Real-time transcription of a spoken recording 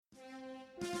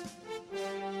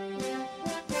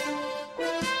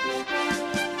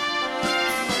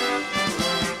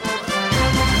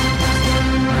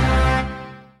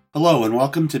Hello and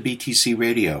welcome to BTC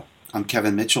Radio. I'm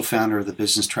Kevin Mitchell, founder of the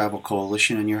Business Travel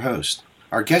Coalition and your host.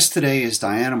 Our guest today is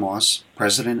Diana Moss,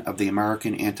 president of the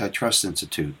American Antitrust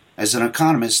Institute. As an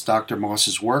economist, Dr.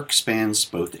 Moss's work spans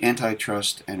both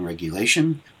antitrust and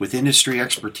regulation, with industry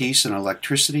expertise in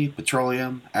electricity,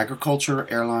 petroleum, agriculture,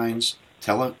 airlines,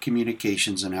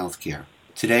 telecommunications, and healthcare.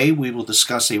 Today, we will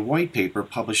discuss a white paper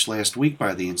published last week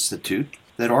by the Institute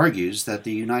that argues that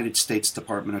the United States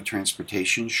Department of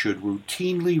Transportation should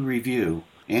routinely review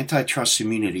antitrust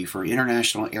immunity for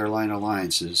international airline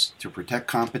alliances to protect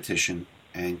competition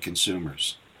and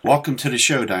consumers. Welcome to the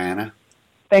show, Diana.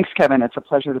 Thanks, Kevin. It's a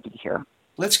pleasure to be here.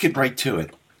 Let's get right to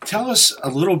it. Tell us a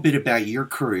little bit about your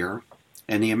career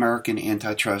and the American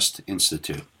Antitrust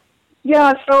Institute.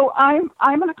 Yeah, so I'm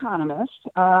an economist.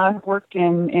 I've worked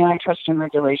in antitrust and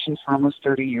regulation for almost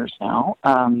 30 years now.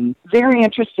 Very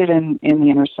interested in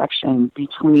the intersection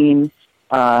between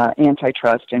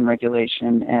antitrust and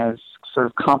regulation as sort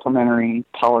of complementary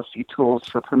policy tools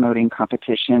for promoting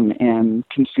competition and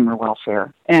consumer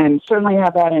welfare. And certainly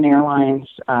have that in airlines.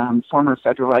 Former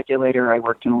federal regulator, I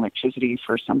worked in electricity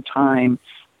for some time.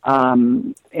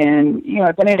 And,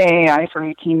 I've been at AAI for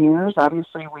 18 years.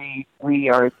 Obviously, we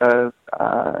are the,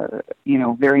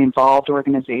 very involved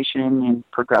organization in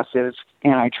progressive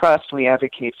antitrust. We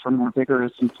advocate for more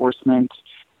vigorous enforcement.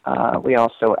 We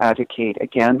also advocate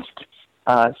against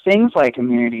things like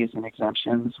immunities and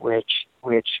exemptions, which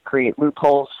create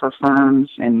loopholes for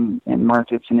firms and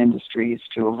markets and industries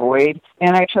to avoid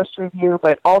antitrust review,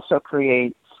 but also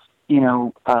create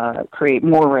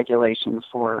more regulation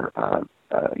for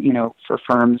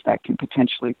firms that can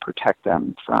potentially protect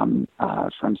them from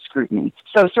scrutiny.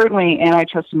 So certainly,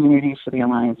 antitrust immunity for the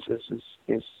alliances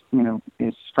is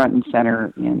front and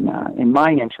center in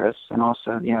my interests, and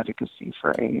also the advocacy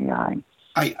for AAI.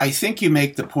 I think you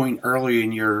make the point earlier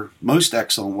in your most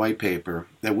excellent white paper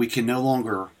that we can no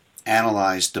longer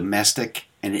analyze domestic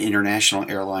and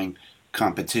international airline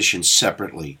competition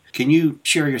separately. Can you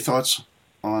share your thoughts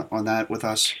on that with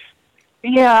us?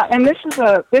 Yeah, and this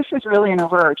is really an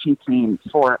overarching theme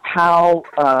for how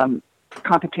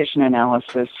competition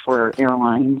analysis for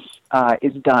airlines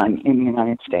is done in the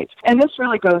United States. And this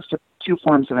really goes to two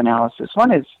forms of analysis.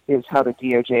 One is how the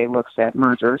DOJ looks at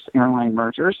mergers, airline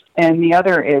mergers, and the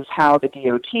other is how the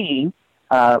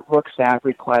DOT looks at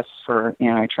requests for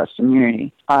antitrust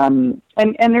immunity. And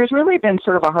there's really been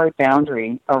sort of a hard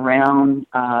boundary around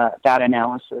that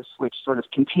analysis, which sort of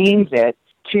contains it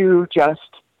to just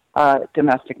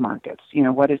domestic markets.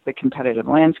 What is the competitive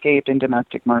landscape in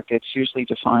domestic markets, usually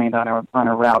defined on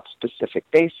a route-specific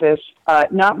basis.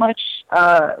 Not much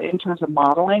in terms of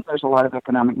modeling. There's a lot of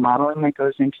economic modeling that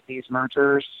goes into these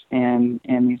mergers and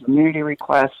these immunity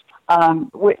requests.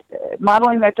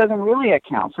 Modeling that doesn't really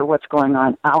account for what's going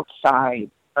on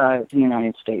outside the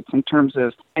United States in terms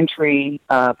of entry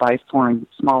by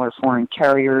smaller foreign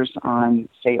carriers on,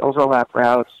 say, overlap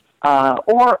routes,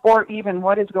 or even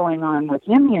what is going on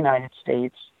within the United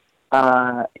States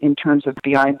in terms of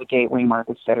beyond the gateway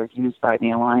markets that are used by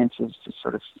the alliances to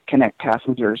sort of connect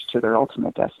passengers to their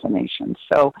ultimate destination.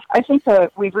 So I think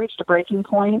that we've reached a breaking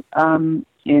point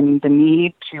in the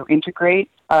need to integrate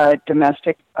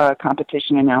domestic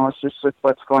competition analysis with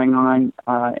what's going on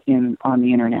on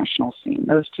the international scene.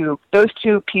 Those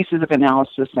two pieces of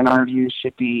analysis, in our view,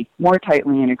 should be more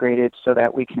tightly integrated so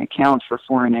that we can account for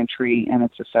foreign entry and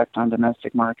its effect on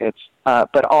domestic markets,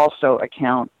 but also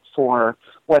account for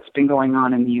what's been going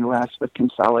on in the U.S. with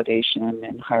consolidation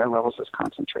and higher levels of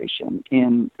concentration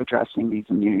in addressing these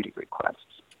immunity requests.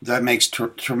 That makes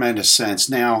tremendous sense.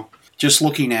 Now, just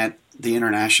looking at the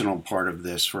international part of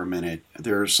this for a minute,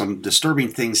 there are some disturbing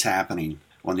things happening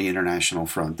on the international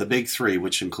front. The big three,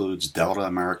 which includes Delta,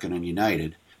 American, and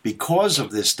United, because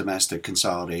of this domestic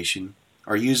consolidation,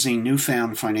 are using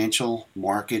newfound financial,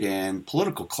 market, and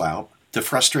political clout to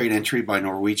frustrate entry by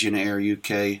Norwegian Air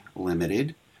UK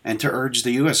Limited and to urge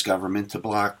the U.S. government to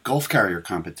block Gulf carrier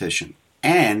competition.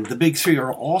 And the big three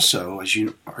are also, as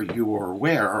you are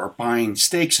aware, are buying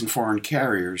stakes in foreign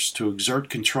carriers to exert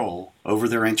control over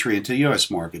their entry into U.S.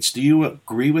 markets. Do you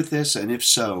agree with this? And if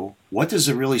so, what does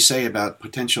it really say about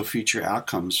potential future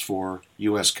outcomes for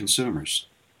U.S. consumers?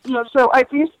 Yeah, so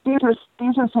these are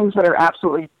things that are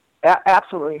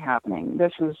absolutely happening.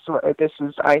 This is,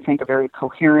 I think, a very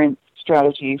coherent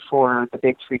strategy for the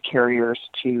big three carriers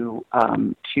to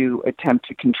attempt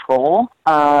to control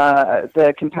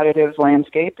the competitive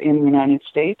landscape in the United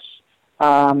States.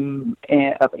 By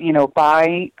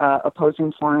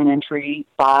opposing foreign entry,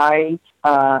 by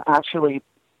actually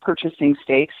purchasing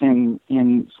stakes in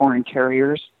foreign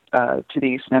carriers to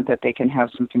the extent that they can have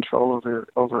some control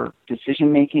over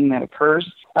decision making that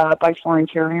occurs by foreign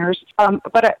carriers.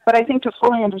 But I think to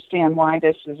fully understand why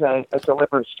this is a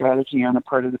deliberate strategy on the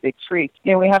part of the big three,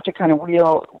 we have to kind of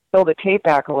reel the tape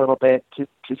back a little bit to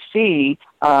see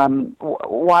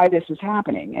why this is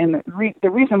happening. And the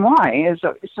reason why is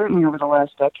certainly over the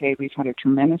last decade, we've had a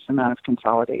tremendous amount of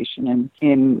consolidation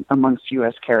in amongst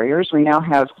U.S. carriers. We now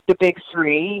have the big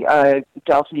three,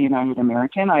 Delta, United,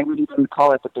 American. I would even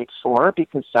call it the big four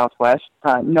because Southwest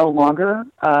no longer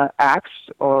acts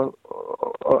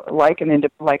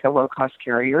like a low-cost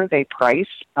carrier. They price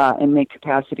and make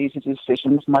capacity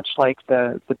decisions much like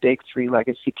the big three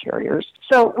legacy carriers.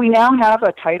 So we now have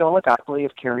a tight oligopoly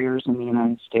of carriers in the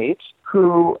United States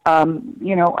who,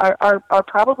 are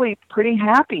probably pretty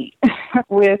happy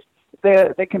with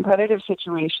the competitive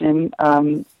situation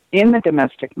in the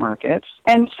domestic markets,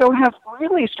 and so have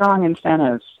really strong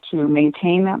incentives to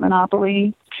maintain that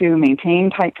monopoly, to maintain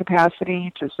tight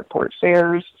capacity, to support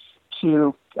fares,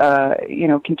 to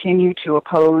continue to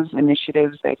oppose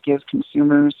initiatives that give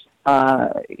consumers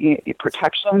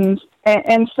protections.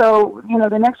 And so,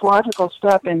 the next logical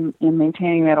step in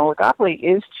maintaining that oligopoly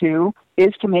is to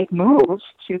make moves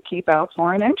to keep out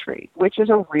foreign entry, which is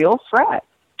a real threat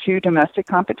to domestic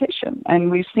competition. And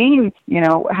we've seen,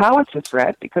 how it's a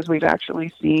threat because we've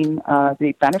actually seen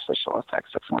the beneficial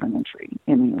effects of foreign entry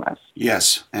in the U.S.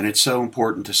 Yes, and it's so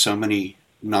important to so many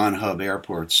non-hub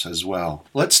airports as well.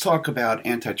 Let's talk about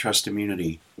antitrust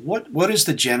immunity. What is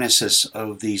the genesis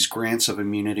of these grants of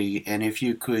immunity? And if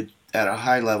you could, at a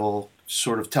high level,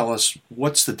 sort of tell us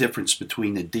what's the difference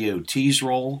between the DOT's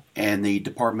role and the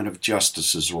Department of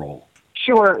Justice's role?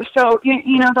 Sure. So,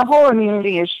 the whole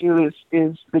immunity issue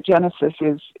is the genesis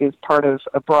is part of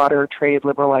a broader trade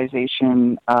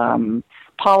liberalization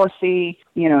policy,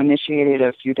 initiated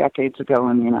a few decades ago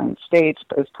in the United States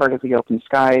as part of the Open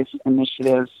Skies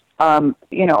initiatives. And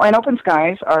Open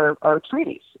Skies are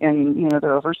treaties, and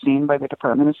they're overseen by the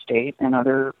Department of State and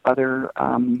other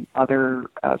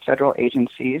federal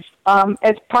agencies.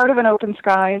 As part of an Open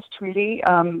Skies treaty,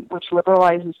 which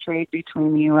liberalizes trade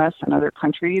between the U.S. and other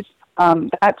countries,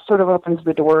 that sort of opens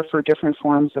the door for different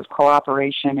forms of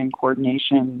cooperation and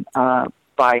coordination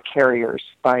by carriers,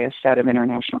 by a set of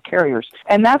international carriers.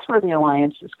 And that's where the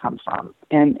alliances come from.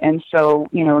 And so,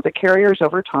 the carriers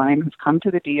over time have come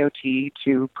to the DOT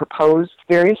to propose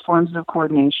various forms of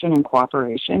coordination and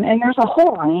cooperation. And there's a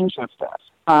whole range of this,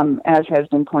 as has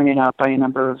been pointed out by a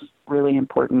number of really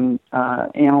important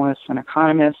analysts and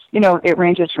economists. It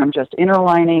ranges from just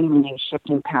interlining, meaning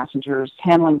shifting passengers,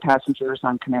 handling passengers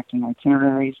on connecting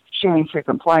itineraries, sharing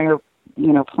frequent flyer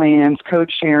plans,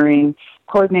 code sharing,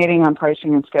 coordinating on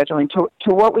pricing and scheduling,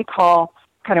 to what we call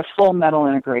kind of full metal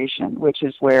integration, which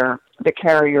is where the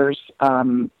carriers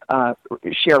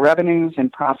share revenues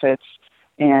and profits,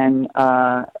 and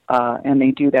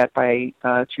they do that by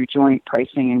through joint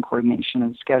pricing and coordination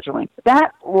and scheduling.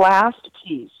 That last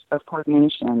piece of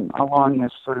coordination along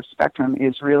this sort of spectrum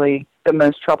is really the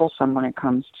most troublesome when it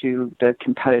comes to the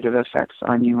competitive effects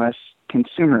on U.S.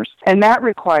 consumers. And that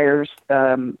requires,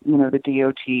 the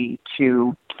DOT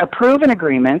to approve an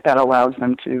agreement that allows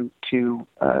them to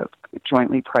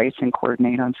jointly price and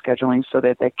coordinate on scheduling so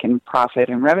that they can profit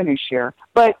and revenue share.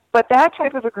 But that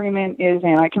type of agreement is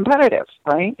anti-competitive,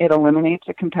 right? It eliminates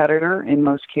a competitor in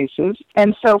most cases.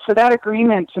 And so for that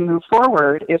agreement to move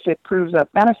forward, if it proves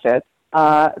up benefits,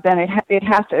 then it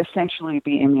has to essentially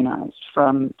be immunized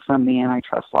from the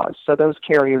antitrust laws. So those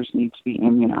carriers need to be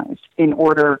immunized in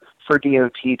order for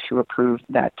DOT to approve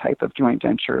that type of joint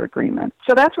venture agreement.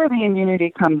 So that's where the immunity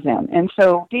comes in. And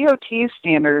so DOT's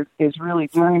standard is really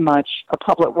very much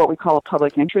what we call a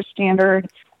public interest standard.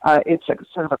 It's a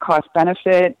sort of a cost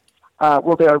benefit.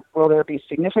 Will there be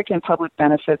significant public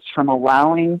benefits from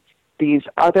allowing these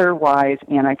otherwise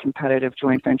anti-competitive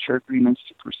joint venture agreements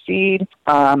to proceed,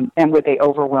 and would they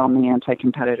overwhelm the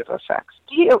anti-competitive effects?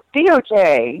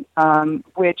 DOJ,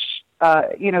 which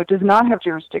does not have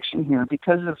jurisdiction here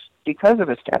because of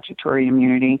a statutory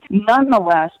immunity,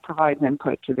 nonetheless provides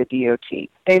input to the DOT.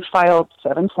 They've filed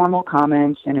 7 formal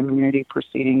comments in immunity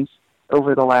proceedings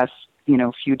over the last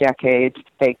few decades.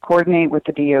 They coordinate with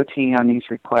the DOT on these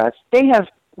requests. They have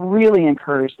really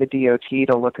encourage the DOT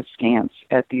to look askance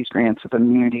at these grants of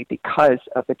immunity because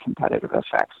of the competitive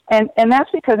effects. And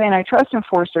that's because antitrust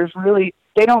enforcers really,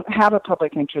 they don't have a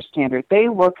public interest standard. They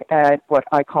look at what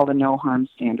I call the no harm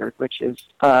standard, which is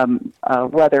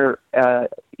whether a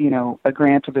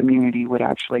grant of immunity would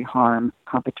actually harm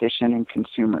competition and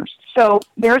consumers. So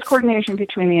there's coordination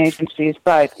between the agencies,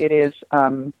 but it is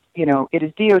DOT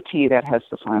that has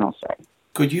the final say.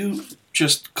 Could you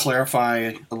just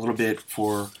clarify a little bit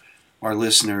for our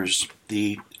listeners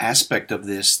the aspect of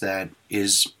this that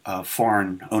is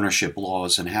foreign ownership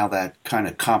laws and how that kind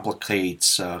of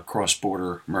complicates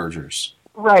cross-border mergers.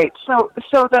 Right. So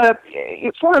the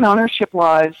foreign ownership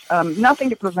laws, nothing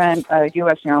to prevent a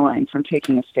U.S. airline from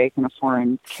taking a stake in a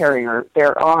foreign carrier.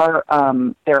 There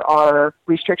are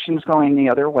restrictions going the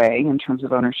other way in terms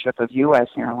of ownership of U.S.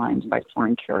 airlines by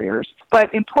foreign carriers.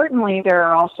 But importantly, there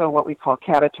are also what we call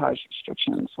cabotage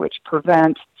restrictions, which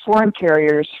prevent foreign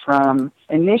carriers from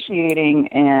initiating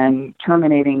and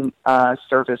terminating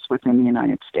service within the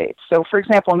United States. So, for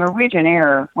example, Norwegian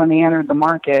Air, when they entered the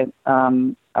market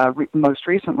most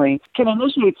recently, can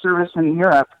initiate service in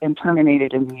Europe and terminate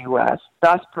it in the U.S.,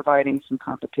 thus providing some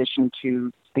competition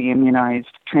to the immunized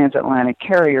transatlantic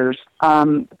carriers.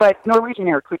 But Norwegian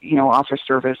Air could, offer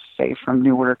service, say, from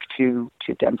Newark to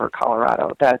Denver,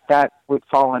 Colorado. That would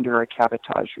fall under a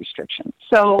cabotage restriction.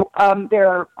 So there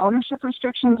are ownership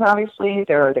restrictions, obviously.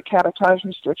 There are the cabotage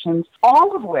restrictions,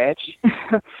 all of which,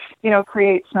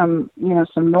 create some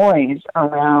noise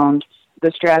around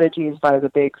the strategies by the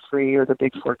big three or the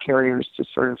big four carriers to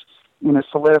sort of,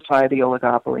 solidify the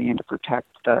oligopoly and to protect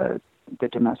the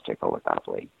domestic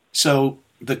oligopoly. So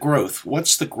the growth,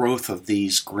 what's the growth of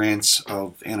these grants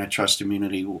of antitrust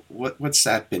immunity? What's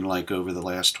that been like over the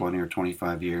last 20 or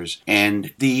 25 years?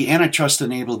 And the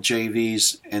antitrust-enabled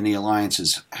JVs and the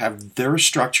alliances, have their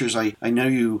structures, I know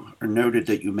you noted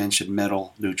that you mentioned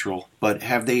metal neutral, but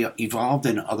have they evolved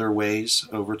in other ways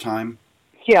over time?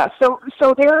 Yeah, so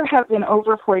there have been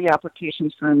over 40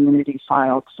 applications for immunity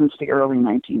filed since the early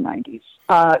 1990s.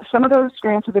 Some of those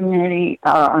grants of immunity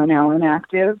are now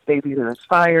inactive. They've either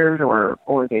expired or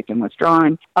they've been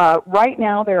withdrawn. Right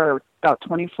now, there are about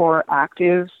 24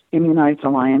 active immunized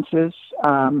alliances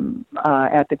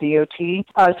at the DOT.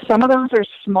 Some of those are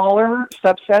smaller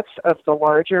subsets of the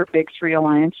larger big three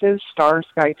alliances, STAR,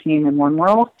 SkyTeam, and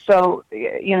OneWorld. So,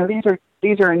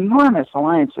 these are enormous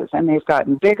alliances, and they've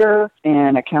gotten bigger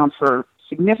and account for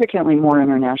significantly more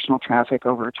international traffic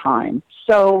over time.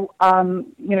 So,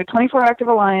 24 active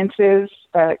alliances.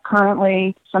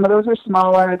 Currently, some of those are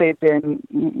smaller. They've been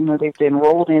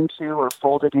rolled into or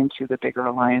folded into the bigger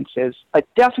alliances.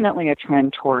 Definitely a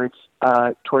trend towards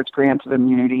grants of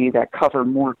immunity that cover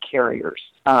more carriers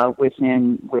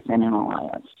within an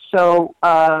alliance. So,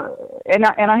 and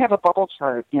I have a bubble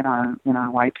chart in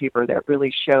our white paper that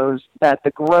really shows that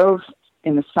the growth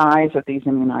in the size of these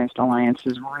immunized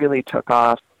alliances really took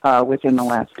off within the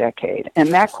last decade, and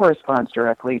that corresponds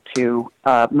directly to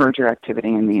merger activity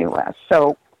in the U.S.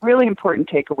 So, really important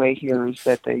takeaway here is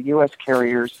that the U.S.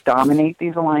 carriers dominate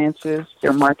these alliances.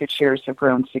 Their market shares have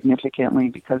grown significantly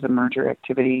because of merger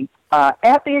activity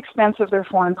at the expense of their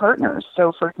foreign partners.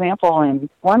 So, for example, in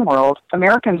OneWorld,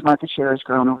 American's market share has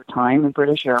grown over time, and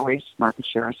British Airways' market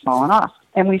share has fallen off.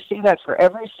 And we see that for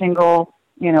every single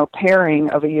pairing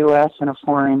of a U.S. and a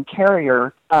foreign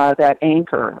carrier that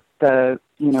anchor the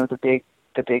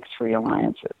big three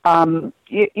alliances.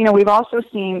 We've also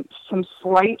seen some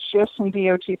slight shifts in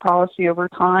DOT policy over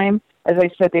time. As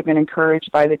I said, they've been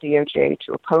encouraged by the DOJ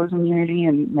to oppose immunity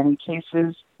in many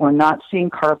cases. We're not seeing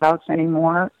carve-outs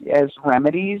anymore as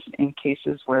remedies in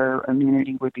cases where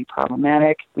immunity would be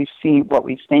problematic. We've seen what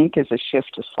we think is a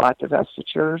shift to slot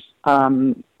divestitures.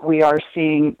 We are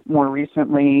seeing more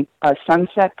recently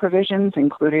sunset provisions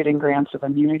included in grants of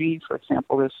immunity. For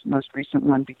example, this most recent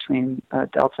one between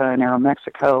Delta and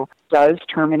Aeromexico does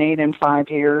terminate in 5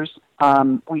 years.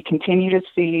 We continue to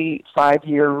see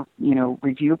 5-year,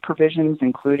 review provisions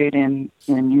included in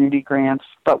immunity grants,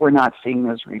 but we're not seeing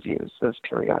those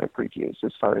periodic reviews,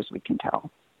 as far as we can tell.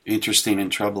 Interesting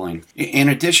and troubling. In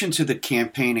addition to the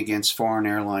campaign against foreign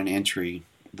airline entry,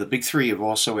 the Big Three have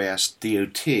also asked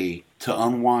DOT to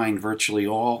unwind virtually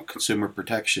all consumer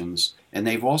protections, and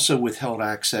they've also withheld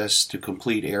access to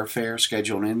complete airfare,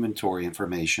 schedule, and inventory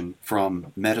information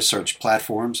from metasearch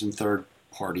platforms and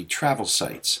third-party travel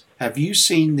sites. Have you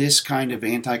seen this kind of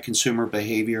anti-consumer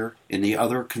behavior in the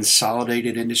other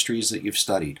consolidated industries that you've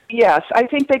studied? Yes, I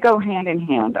think they go hand in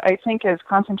hand. I think as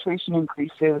concentration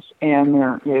increases and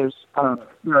there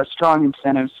are strong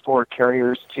incentives for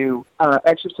carriers to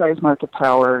exercise market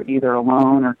power either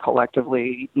alone or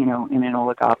collectively, in an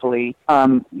oligopoly,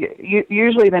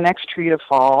 usually the next tree to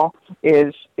fall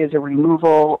is a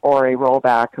removal or a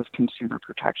rollback of consumer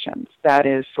protections. That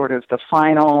is sort of the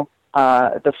final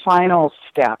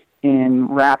step in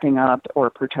wrapping up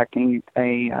or protecting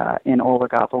an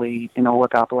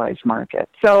oligopolized market.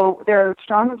 So there are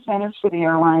strong incentives for the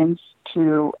airlines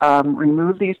to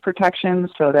remove these protections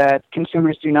so that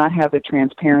consumers do not have the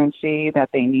transparency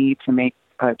that they need to make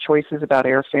choices about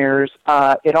airfares.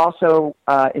 It also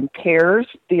impairs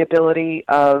the ability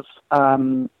of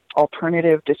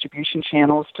alternative distribution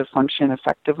channels to function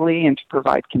effectively and to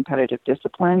provide competitive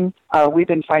discipline. We've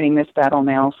been fighting this battle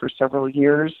now for several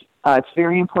years. It's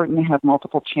very important to have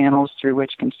multiple channels through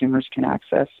which consumers can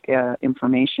access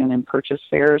information and purchase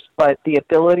fares. But the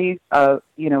ability of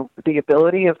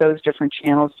those different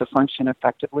channels to function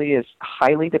effectively is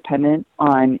highly dependent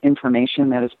on information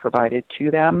that is provided to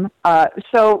them.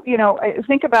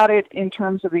 Think about it in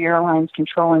terms of the airlines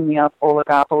controlling the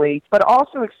oligopoly, but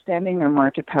also extending their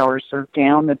market power sort of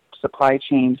down the supply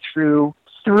chain through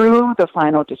the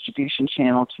final distribution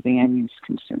channel to the end-use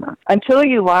consumer. Until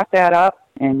you lock that up,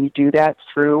 and you do that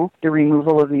through the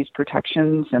removal of these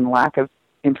protections and lack of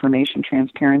information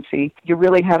transparency, you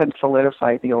really haven't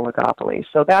solidified the oligopoly.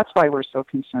 So that's why we're so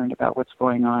concerned about what's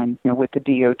going on, with the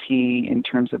DOT in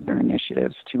terms of their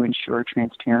initiatives to ensure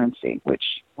transparency,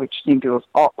 which seem to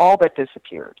have all but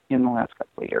disappeared in the last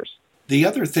couple of years. The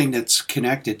other thing that's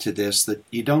connected to this that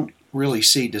you don't really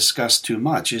see discussed too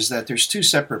much is that there's two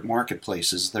separate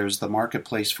marketplaces. There's the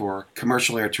marketplace for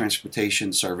commercial air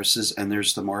transportation services, and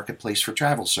there's the marketplace for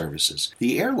travel services.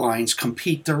 The airlines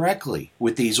compete directly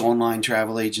with these online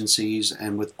travel agencies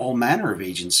and with all manner of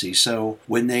agencies. So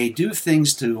when they do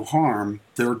things to harm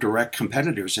their direct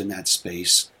competitors in that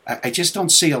space, I just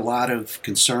don't see a lot of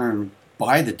concern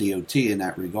by the DOT in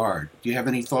that regard. Do you have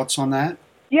any thoughts on that?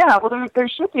 Yeah, well, there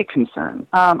should be concern.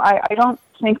 I don't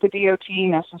think the DOT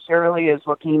necessarily is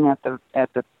looking at the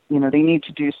they need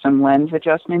to do some lens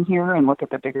adjustment here and look at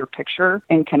the bigger picture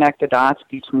and connect the dots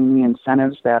between the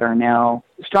incentives that are now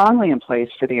strongly in place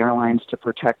for the airlines to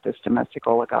protect this domestic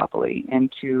oligopoly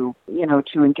and to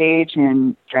engage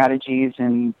in strategies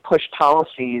and push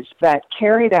policies that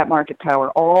carry that market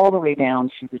power all the way down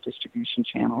through the distribution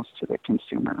channels to the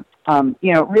consumer.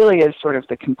 It really is sort of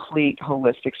the complete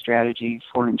holistic strategy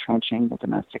for entrenching the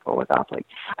domestic oligopoly.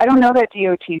 I don't know that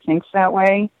DOT thinks that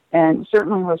way. And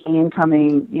certainly with the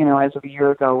incoming, as of a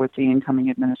year ago with the incoming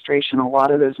administration, a lot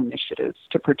of those initiatives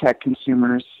to protect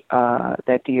consumers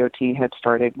that DOT had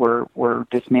started were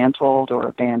dismantled or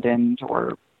abandoned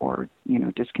or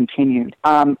discontinued.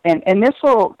 And this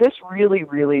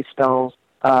really spells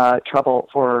trouble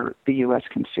for the U.S.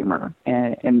 consumer,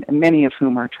 and many of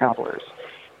whom are travelers,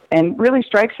 and really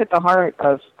strikes at the heart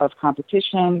of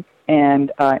competition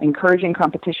and encouraging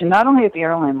competition, not only at the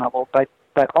airline level, but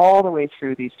all the way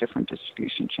through these different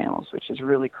distribution channels, which is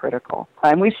really critical.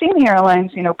 And we've seen the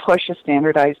airlines, push a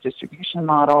standardized distribution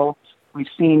model. We've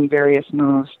seen various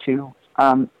moves to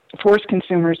force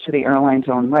consumers to the airline's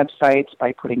own websites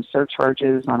by putting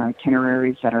surcharges on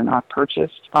itineraries that are not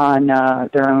purchased on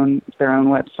their own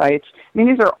websites. I mean,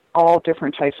 these are all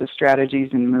different types of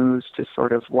strategies and moves to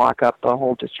sort of lock up the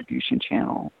whole distribution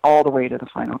channel all the way to the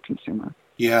final consumer.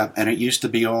 Yeah, and it used to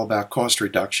be all about cost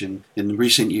reduction. In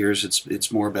recent years,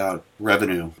 it's more about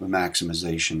revenue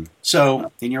maximization.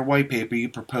 So, in your white paper, you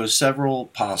propose several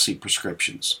policy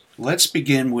prescriptions. Let's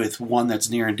begin with one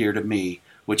that's near and dear to me,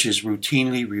 which is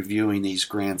routinely reviewing these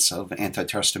grants of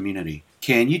antitrust immunity.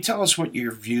 Can you tell us what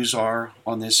your views are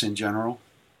on this in general?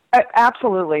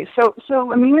 Absolutely.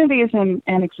 So immunities and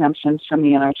exemptions from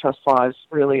the antitrust laws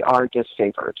really are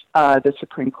disfavored. The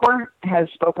Supreme Court has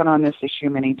spoken on this issue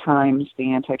many times.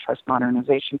 The Antitrust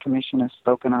Modernization Commission has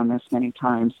spoken on this many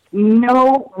times.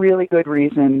 No really good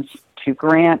reasons to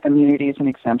grant immunities and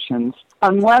exemptions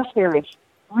unless there is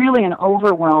really an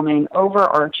overwhelming,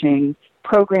 overarching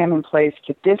program in place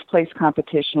to displace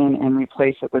competition and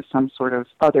replace it with some sort of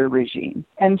other regime.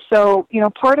 And so,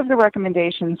 part of the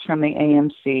recommendations from the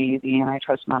AMC, the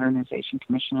Antitrust Modernization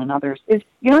Commission, and others is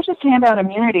you don't just hand out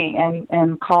immunity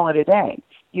and call it a day.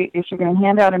 If you're going to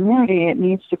hand out immunity, it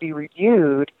needs to be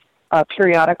reviewed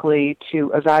periodically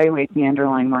to evaluate the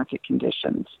underlying market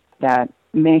conditions that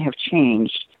may have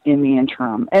changed in the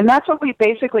interim. And that's what we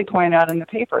basically point out in the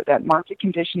paper, that market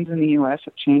conditions in the U.S.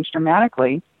 have changed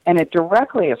dramatically, and it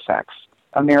directly affects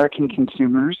American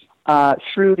consumers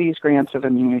through these grants of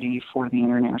immunity for the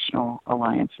international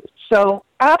alliances. So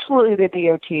absolutely the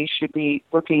DOT should be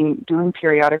doing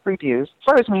periodic reviews. As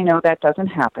far as we know, that doesn't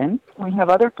happen. We have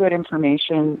other good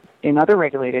information in other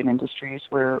regulated industries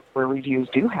where reviews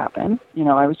do happen.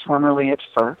 I was formerly at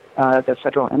FERC, the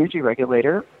Federal Energy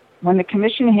Regulator. When the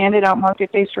Commission handed out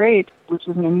market-based rates, which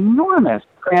is an enormous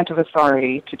grant of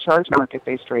authority to charge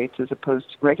market-based rates as opposed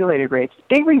to regulated rates,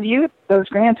 they reviewed those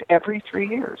grants every 3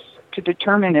 years to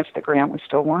determine if the grant was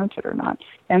still warranted or not.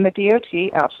 And the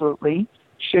DOT absolutely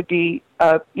should be,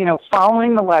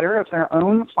 following the letter of their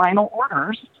own final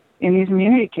orders in these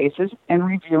immunity cases and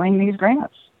reviewing these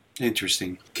grants.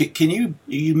 Interesting.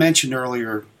 You mentioned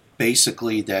earlier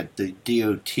basically that the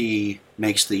DOT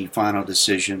makes the final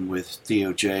decision with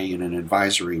DOJ in an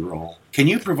advisory role. Can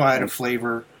you provide a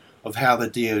flavor of how the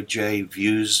DOJ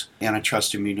views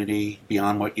antitrust immunity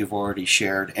beyond what you've already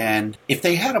shared? And if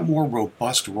they had a more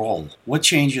robust role, what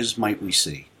changes might we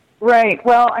see? Right.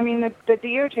 Well, I mean, the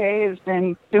DOJ has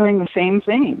been doing the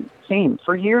same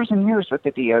for years and years with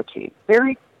the DOT.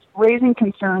 Very raising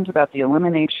concerns about the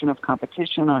elimination of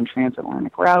competition on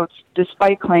transatlantic routes,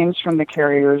 despite claims from the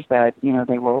carriers that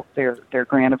their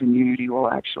grant of immunity will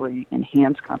actually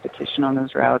enhance competition on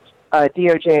those routes.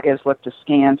 DOJ has looked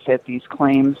askance at these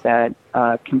claims that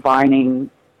combining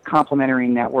complementary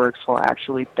networks will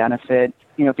actually benefit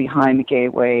behind the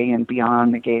gateway and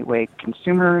beyond the gateway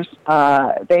consumers.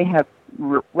 They have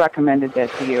recommended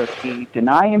that DOT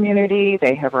deny immunity.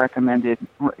 They have recommended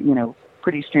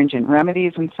pretty stringent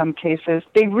remedies in some cases.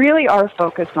 They really are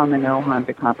focused on the no harm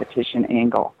to competition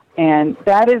angle. And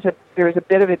there's a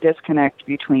bit of a disconnect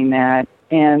between that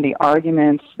and the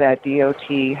arguments that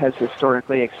DOT has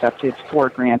historically accepted for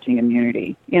granting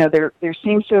immunity. There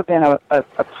seems to have been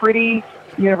a pretty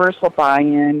universal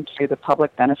buy-in to the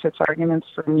public benefits arguments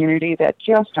for immunity that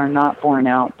just are not borne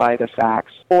out by the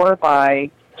facts or by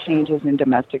changes in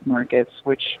domestic markets,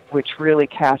 which really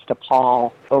cast a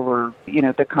pall over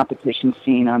the competition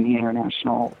scene on the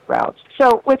international routes.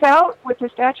 So with the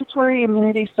statutory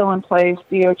immunity still in place,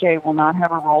 DOJ will not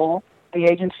have a role. The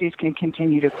agencies can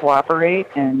continue to cooperate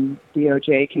and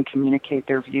DOJ can communicate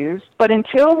their views. But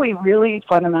until we really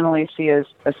fundamentally see a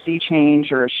sea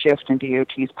change or a shift in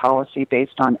DOT's policy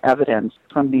based on evidence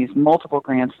from these multiple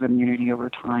grants of immunity over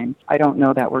time, I don't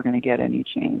know that we're going to get any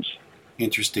change.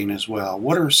 Interesting as well.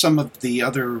 What are some of the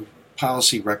other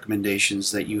policy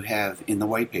recommendations that you have in the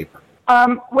white paper?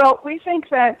 Well, we think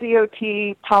that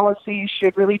DOT policy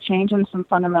should really change in some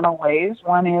fundamental ways.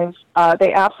 One is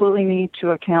they absolutely need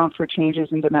to account for changes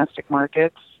in domestic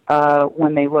markets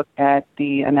when they look at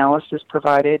the analysis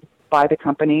provided by the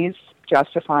companies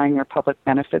justifying their public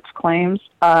benefits claims.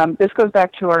 This goes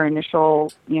back to our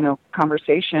initial,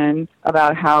 conversation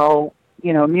about how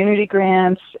immunity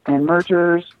grants and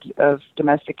mergers of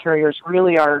domestic carriers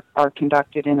really are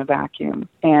conducted in a vacuum,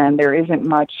 and there isn't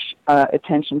much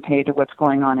attention paid to what's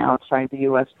going on outside the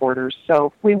U.S. borders.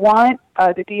 So we want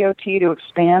the DOT to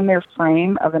expand their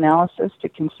frame of analysis to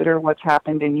consider what's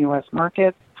happened in U.S.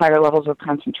 markets, higher levels of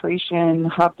concentration,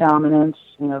 hub dominance,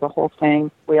 the whole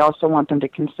thing. We also want them to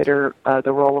consider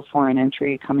the role of foreign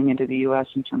entry coming into the U.S.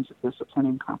 in terms of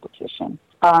disciplining competition.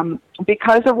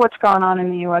 Because of what's gone on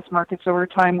in the U.S. markets over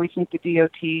time, we think the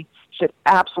DOT should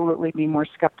absolutely be more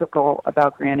skeptical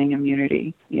about granting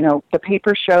immunity. The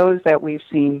paper shows that we've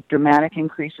seen dramatic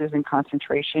increases in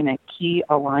concentration at key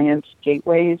alliance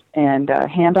gateways and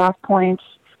handoff points.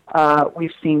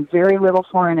 We've seen very little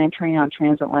foreign entry on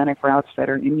transatlantic routes that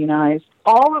are immunized.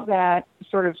 All of that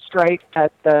sort of strikes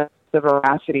at the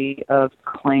veracity of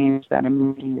claims that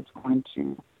immunity is going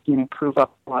to prove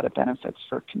up a lot of benefits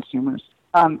for consumers.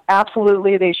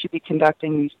 Absolutely, they should be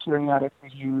conducting these periodic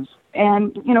reviews.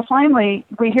 And, finally,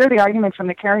 we hear the argument from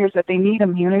the carriers that they need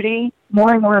immunity,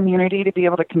 more and more immunity to be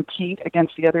able to compete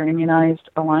against the other immunized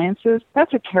alliances.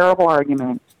 That's a terrible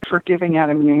argument for giving out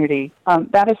immunity.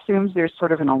 That assumes there's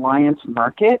sort of an alliance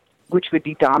market, which would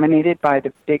be dominated by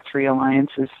the big three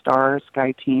alliances, Star,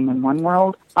 SkyTeam, and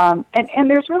OneWorld. And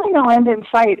there's really no end in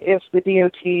sight if the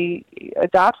DOT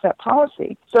adopts that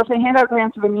policy. So if they hand out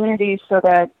grants of immunity so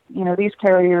that, these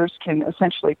carriers can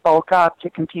essentially bulk up to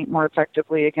compete more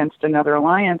effectively against another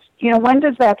alliance, when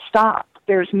does that stop?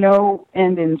 There's no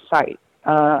end in sight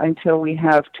until we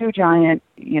have two giant,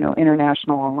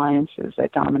 international alliances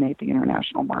that dominate the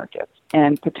international markets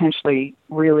and potentially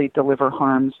really deliver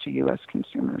harms to U.S.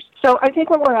 consumers. So I think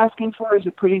what we're asking for is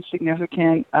a pretty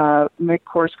significant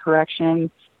mid-course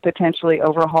correction, potentially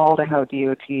overhaul to how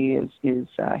DOT is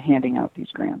handing out these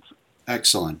grants.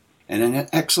 Excellent. And an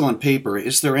excellent paper.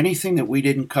 Is there anything that we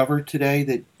didn't cover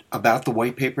today about the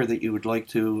white paper that you would like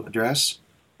to address?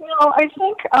 Well, I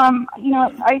think,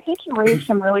 I think you raised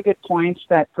some really good points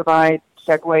that provide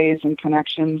segues and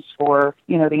connections for,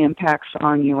 the impacts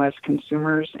on U.S.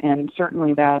 consumers. And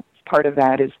certainly that part of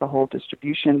that is the whole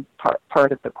distribution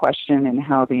part of the question and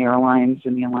how the airlines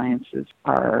and the alliances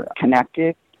are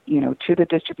connected, to the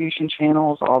distribution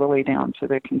channels all the way down to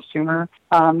the consumer.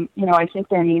 I think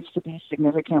there needs to be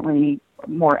significantly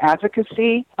more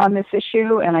advocacy on this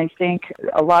issue, and I think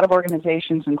a lot of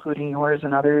organizations, including yours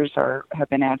and others, have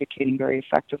been advocating very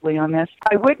effectively on this.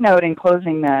 I would note in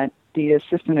closing that the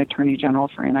Assistant Attorney General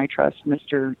for Antitrust,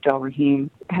 Mr. Del Rahim,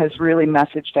 has really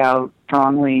messaged out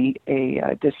strongly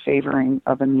a disfavoring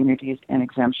of immunities and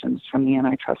exemptions from the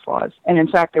antitrust laws. And in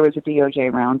fact, there was a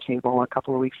DOJ roundtable a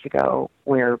couple of weeks ago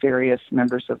where various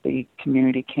members of the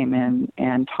community came in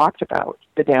and talked about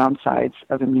the downsides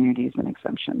of immunities and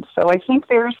exemptions. So I think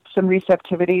there's some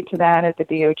receptivity to that at the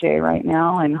DOJ right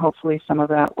now, and hopefully some of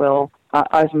that will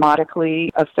osmotically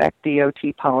affect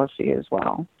DOT policy as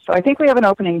well. So I think we have an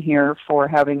opening here for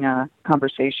having a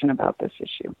conversation about this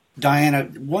issue. Diana,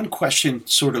 one question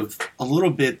sort of a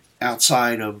little bit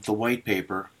outside of the white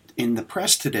paper. In the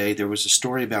press today, there was a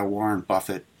story about Warren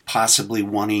Buffett possibly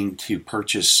wanting to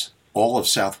purchase all of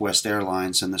Southwest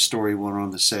Airlines, and the story went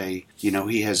on to say,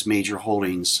 he has major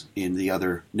holdings in the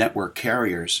other network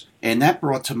carriers. And that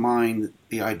brought to mind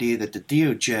the idea that the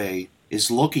DOJ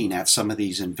is looking at some of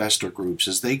these investor groups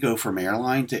as they go from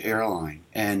airline to airline.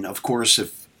 And of course,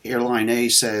 if Airline A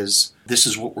says, this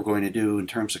is what we're going to do in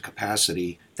terms of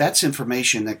capacity, that's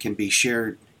information that can be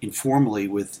shared informally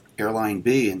with Airline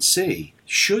B and C.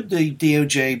 Should the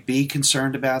DOJ be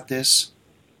concerned about this?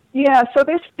 Yeah, so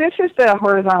this is the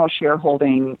horizontal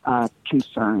shareholding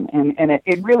concern, and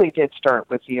it really did start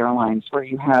with the airlines, where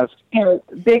you have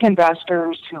big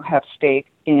investors who have stake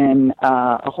in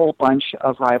a whole bunch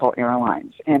of rival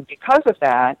airlines, and because of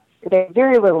that, they have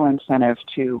very little incentive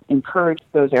to encourage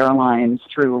those airlines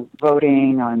through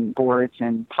voting on boards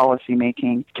and policy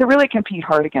making to really compete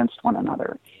hard against one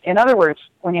another. In other words,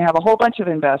 when you have a whole bunch of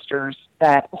investors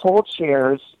that hold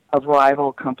shares of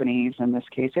rival companies, in this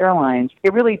case airlines,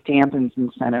 it really dampens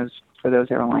incentives for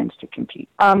those airlines to compete.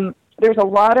 There's a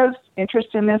lot of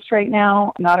interest in this right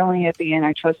now, not only at the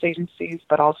antitrust agencies,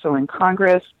 but also in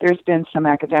Congress. There's been some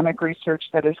academic research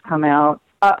that has come out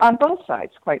on both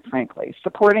sides, quite frankly,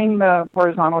 supporting the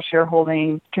horizontal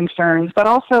shareholding concerns, but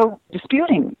also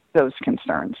disputing those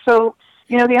concerns. So,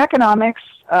 the economics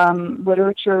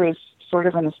literature is sort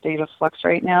of in a state of flux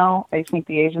right now. I think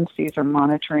the agencies are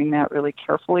monitoring that really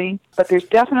carefully, but there's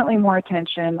definitely more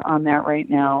attention on that right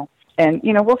now. And,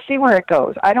 we'll see where it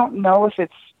goes. I don't know if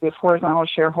horizontal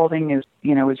shareholding is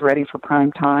ready for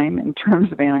prime time in terms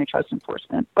of antitrust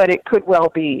enforcement, but it could well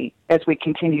be as we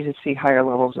continue to see higher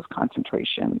levels of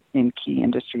concentration in key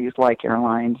industries like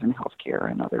airlines and healthcare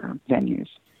and other venues.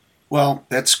 Well,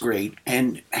 that's great.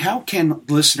 And how can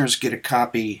listeners get a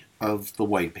copy of the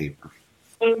white paper?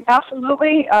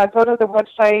 Absolutely. Go to the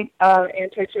website,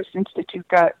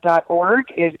 antitrustinstitute.org.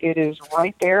 It is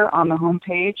right there on the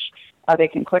homepage. They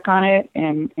can click on it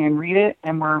and read it,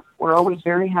 and we're always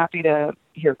very happy to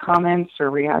hear comments or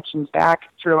reactions back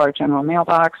through our general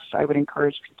mailbox. I would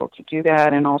encourage people to do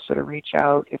that and also to reach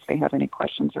out if they have any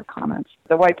questions or comments.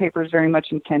 The white paper is very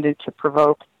much intended to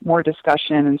provoke more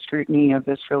discussion and scrutiny of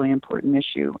this really important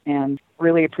issue, and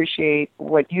really appreciate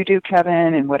what you do,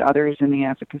 Kevin, and what others in the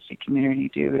advocacy community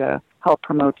do to help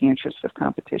promote the interests of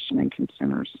competition and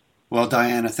consumers. Well,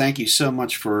 Diana, thank you so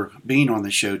much for being on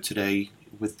the show today.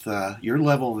 With your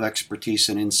level of expertise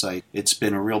and insight, it's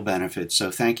been a real benefit.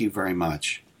 So thank you very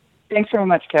much. Thanks very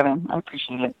much, Kevin. I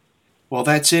appreciate it. Well,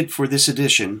 that's it for this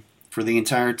edition. For the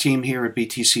entire team here at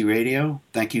BTC Radio,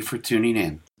 thank you for tuning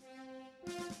in.